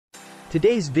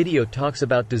Today's video talks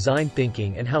about design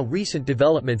thinking and how recent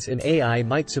developments in AI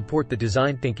might support the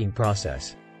design thinking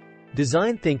process.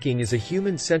 Design thinking is a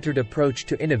human-centered approach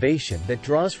to innovation that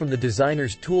draws from the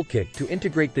designer's toolkit to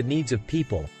integrate the needs of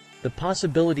people, the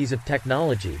possibilities of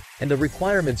technology, and the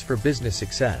requirements for business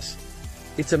success.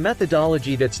 It's a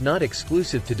methodology that's not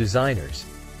exclusive to designers,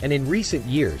 and in recent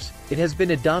years, it has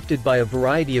been adopted by a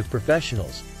variety of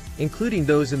professionals, including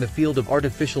those in the field of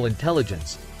artificial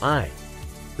intelligence, AI.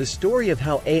 The story of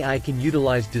how AI can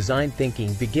utilize design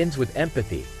thinking begins with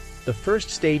empathy, the first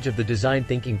stage of the design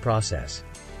thinking process.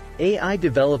 AI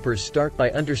developers start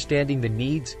by understanding the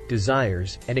needs,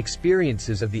 desires, and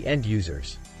experiences of the end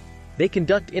users. They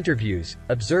conduct interviews,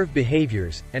 observe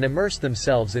behaviors, and immerse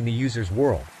themselves in the user's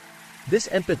world. This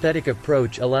empathetic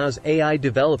approach allows AI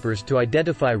developers to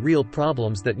identify real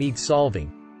problems that need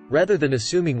solving, rather than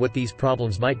assuming what these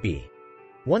problems might be.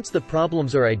 Once the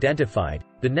problems are identified,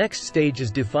 the next stage is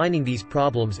defining these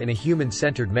problems in a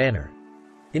human-centered manner.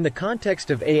 In the context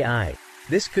of AI,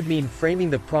 this could mean framing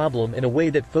the problem in a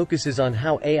way that focuses on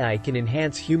how AI can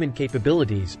enhance human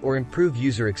capabilities or improve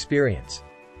user experience.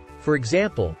 For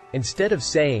example, instead of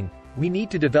saying, "We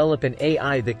need to develop an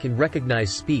AI that can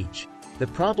recognize speech," the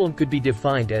problem could be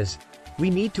defined as, "We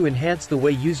need to enhance the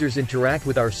way users interact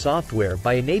with our software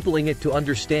by enabling it to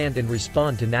understand and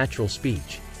respond to natural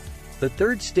speech." The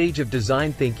third stage of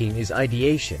design thinking is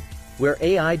ideation, where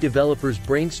AI developers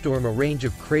brainstorm a range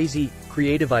of crazy,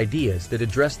 creative ideas that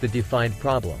address the defined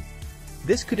problem.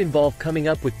 This could involve coming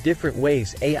up with different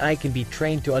ways AI can be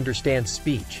trained to understand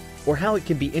speech, or how it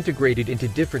can be integrated into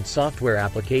different software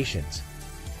applications.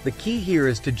 The key here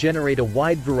is to generate a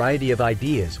wide variety of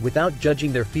ideas without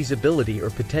judging their feasibility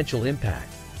or potential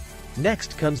impact.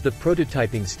 Next comes the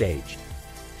prototyping stage.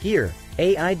 Here,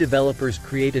 AI developers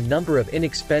create a number of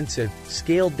inexpensive,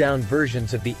 scaled-down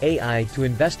versions of the AI to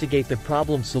investigate the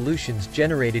problem solutions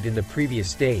generated in the previous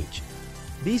stage.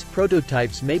 These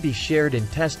prototypes may be shared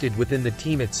and tested within the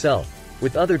team itself,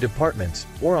 with other departments,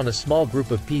 or on a small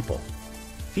group of people.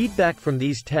 Feedback from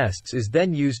these tests is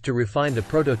then used to refine the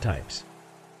prototypes.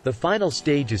 The final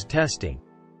stage is testing.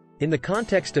 In the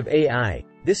context of AI,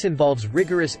 this involves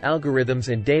rigorous algorithms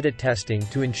and data testing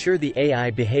to ensure the AI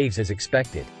behaves as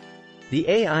expected. The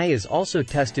AI is also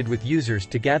tested with users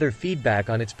to gather feedback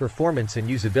on its performance and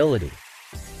usability.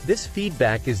 This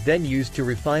feedback is then used to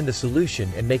refine the solution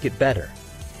and make it better.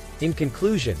 In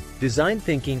conclusion, design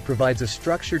thinking provides a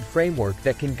structured framework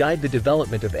that can guide the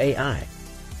development of AI.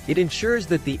 It ensures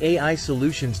that the AI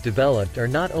solutions developed are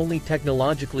not only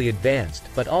technologically advanced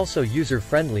but also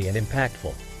user-friendly and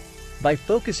impactful. By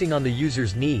focusing on the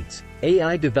user's needs,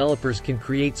 AI developers can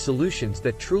create solutions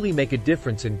that truly make a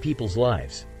difference in people's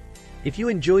lives. If you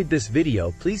enjoyed this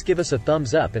video, please give us a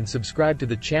thumbs up and subscribe to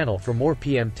the channel for more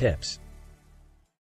PM tips.